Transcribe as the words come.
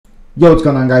Yo, what's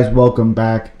going on, guys? Welcome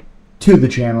back to the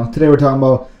channel. Today we're talking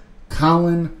about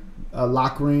Caolán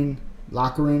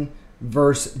Loughran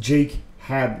versus Jake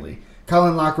Hadley.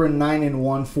 Caolán Loughran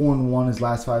 9-1, 4-1 his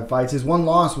last 5 fights. His one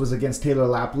loss was against Taylor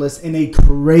Lapilus in a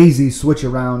crazy switch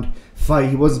around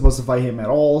fight. He wasn't supposed to fight him at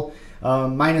all.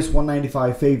 Minus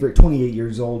 195 favorite, 28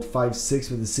 years old, 5'6"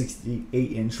 with a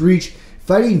 68-inch reach.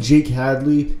 Fighting Jake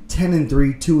Hadley, 10-3,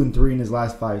 2-3 in his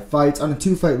last 5 fights on a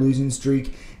 2-fight losing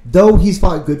streak. Though he's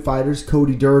fought good fighters,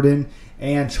 Cody Durden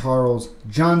and Charles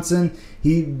Johnson.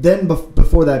 He then,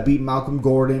 before that, beat Malcolm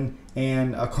Gordon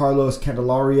and Carlos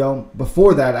Candelario.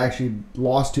 Before that, actually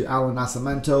lost to Alan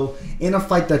Nascimento in a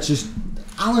fight that's just...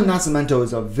 Alan Nascimento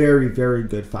is a very, very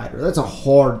good fighter. That's a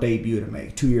hard debut to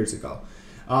make 2 years ago.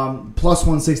 Plus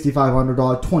 165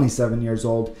 underdog, 27 years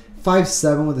old,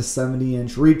 5'7" with a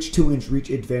 70-inch reach, 2-inch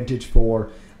reach advantage for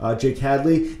Jake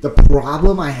Hadley. The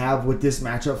problem I have with this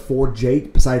matchup for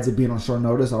Jake, besides it being on short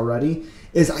notice already,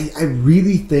 is I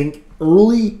really think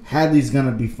early Hadley's going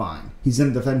to be fine. He's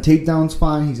going to defend takedowns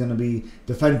fine. He's going to be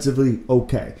defensively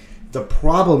okay. The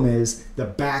problem is the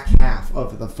back half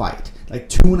of the fight. Like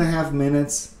 2.5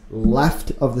 minutes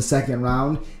left of the second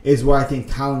round is where I think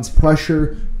Caolán's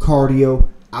pressure, cardio,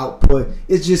 output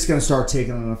is just going to start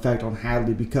taking an effect on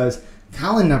Hadley, because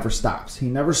Caolán never stops. He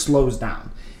never slows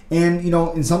down. And, you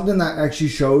know, in something that actually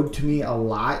showed to me a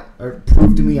lot, or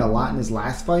proved to me a lot in his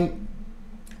last fight,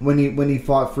 when he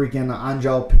fought freaking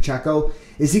Angel Pacheco,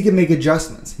 is he can make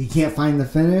adjustments. He can't find the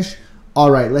finish.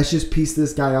 All right, let's just piece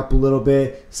this guy up a little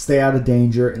bit, stay out of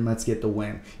danger, and let's get the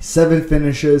win. 7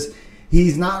 finishes.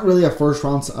 He's not really a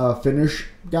first-round finish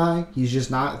guy. He's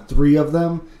just not. 3 of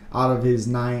them out of his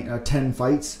 10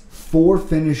 fights. 4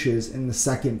 finishes in the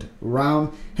second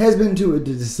round. Has been to a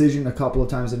decision a couple of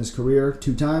times in his career,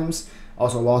 2 times.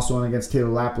 Also lost one against Taylor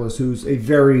Lapilus, who's a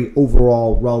very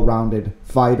overall well-rounded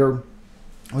fighter.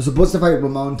 Was supposed to fight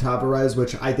Ramon Tavares,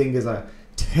 which I think is a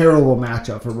terrible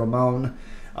matchup for Ramon.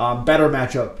 Better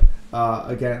matchup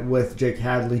again with Jake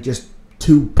Hadley. Just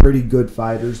 2 pretty good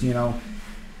fighters, you know.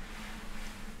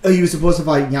 He was supposed to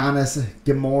fight Giannis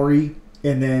Gamori,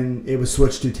 and then it was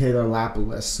switched to Taylor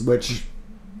Lapilus, which...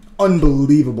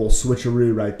 unbelievable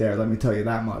switcheroo right there, let me tell you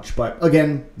that much. But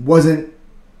again, wasn't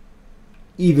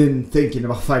even thinking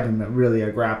about fighting really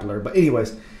a grappler. But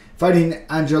anyways, fighting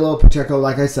Angelo Pacheco,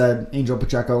 like I said, Angel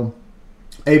Pacheco,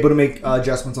 able to make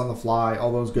adjustments on the fly,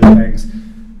 all those good things.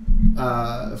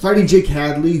 Fighting Jake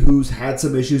Hadley, who's had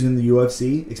some issues in the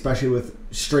UFC, especially with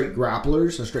straight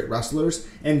grapplers or straight wrestlers,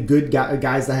 and good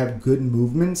guys that have good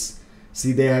movements.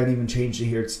 See, they haven't even changed it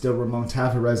here. It's still Ramon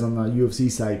Tavares on the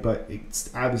UFC site, but it's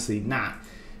obviously not.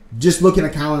 Just looking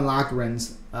at Caolán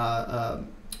Loughran's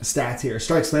stats here.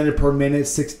 Strikes landed per minute,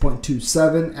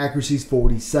 6.27. Accuracy is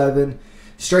 47.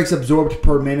 Strikes absorbed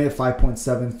per minute,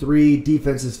 5.73.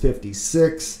 Defense is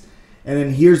 56. And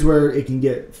then here's where it can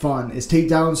get fun. Is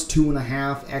takedowns,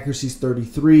 2.5. Accuracy is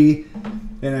 33.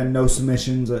 And then no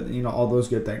submissions, you know, all those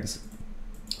good things.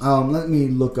 Let me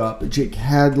look up Jake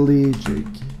Hadley.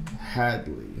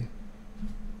 Hadley.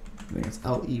 I think it's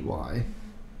L-E-Y.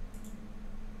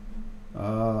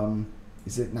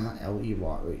 Is it not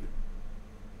L-E-Y? Wait.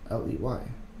 L-E-Y.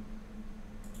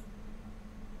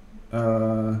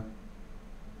 That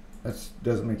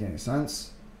doesn't make any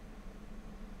sense.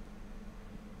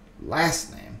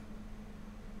 Last name.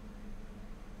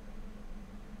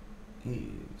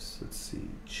 Let's see.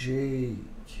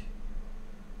 Jake.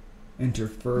 Enter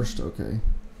first. Okay.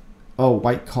 Oh,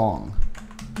 White Kong.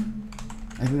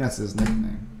 I think that's his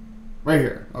nickname. Right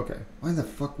here. Okay. Why the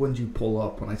fuck wouldn't you pull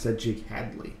up when I said Jake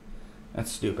Hadley?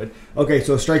 That's stupid. Okay,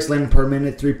 so strikes landed per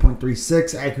minute,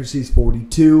 3.36. Accuracy is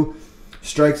 42.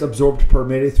 Strikes absorbed per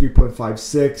minute,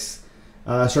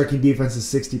 3.56. Striking defense is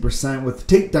 60%. With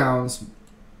takedowns,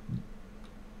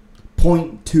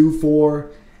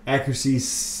 0.24. Accuracy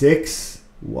 6.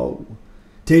 Whoa.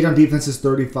 Takedown defense is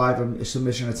 35.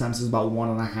 Submission attempts is about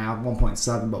 1.5,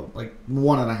 1.7, but like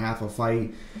 1.5 a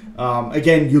fight.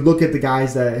 Again, you look at the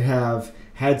guys that have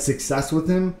had success with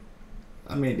him.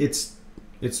 I mean, it's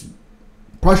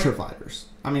pressure fighters.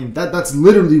 I mean, that's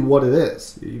literally what it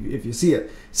is. If you see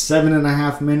it,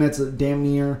 7.5 minutes, damn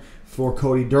near, for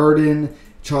Cody Durden.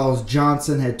 Charles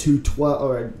Johnson had 212,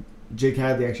 or Jake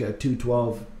Hadley actually had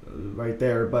 212 right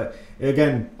there. But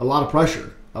again, a lot of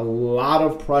pressure. A lot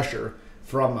of pressure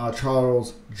from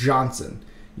Charles Johnson.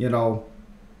 You know,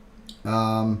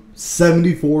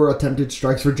 74 attempted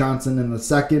strikes for Johnson in the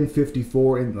second,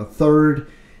 54 in the third.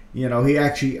 You know, he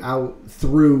actually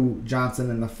out-threw Johnson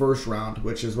in the first round,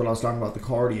 which is what I was talking about, the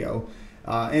cardio.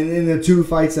 And in the 2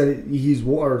 fights that he's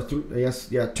won, or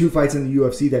 2 fights in the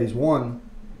UFC that he's won,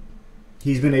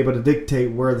 He's been able to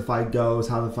dictate where the fight goes,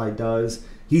 how the fight does.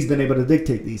 He's been able to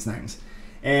dictate these things.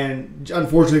 And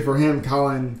unfortunately for him,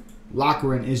 Caolán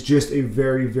Loughran is just a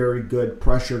very, very good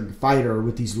pressure fighter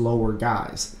with these lower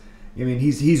guys. I mean,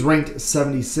 he's ranked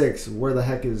 76. Where the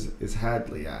heck is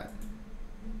Hadley at?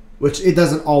 Which it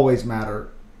doesn't always matter.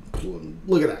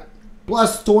 Look at that.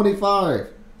 Plus 25.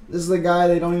 This is the guy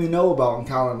they don't even know about in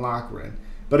Caolán Loughran.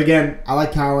 But again, I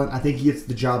like Caolán. I think he gets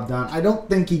the job done. I don't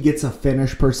think he gets a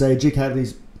finish per se. Jake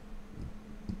Hadley's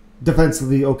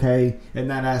defensively okay in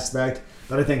that aspect.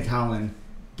 But I think Caolán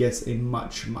gets a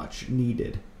much, much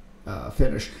needed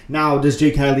finish. Now, does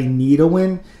Jake Hadley need a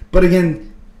win? But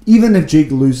again, even if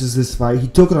Jake loses this fight, he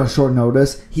took it on short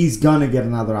notice, he's going to get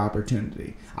another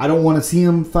opportunity. I don't want to see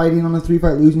him fighting on a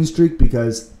 3-fight losing streak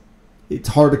because it's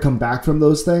hard to come back from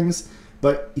those things.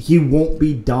 But he won't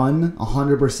be done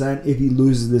 100% if he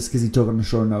loses this because he took it on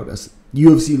short notice.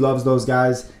 UFC loves those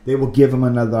guys. They will give him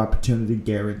another opportunity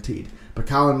guaranteed. But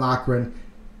Caolán Loughran,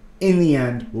 in the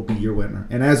end, will be your winner.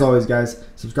 And as always, guys,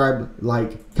 subscribe,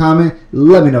 like, comment,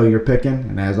 let me know you're picking.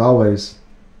 And as always,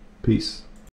 peace.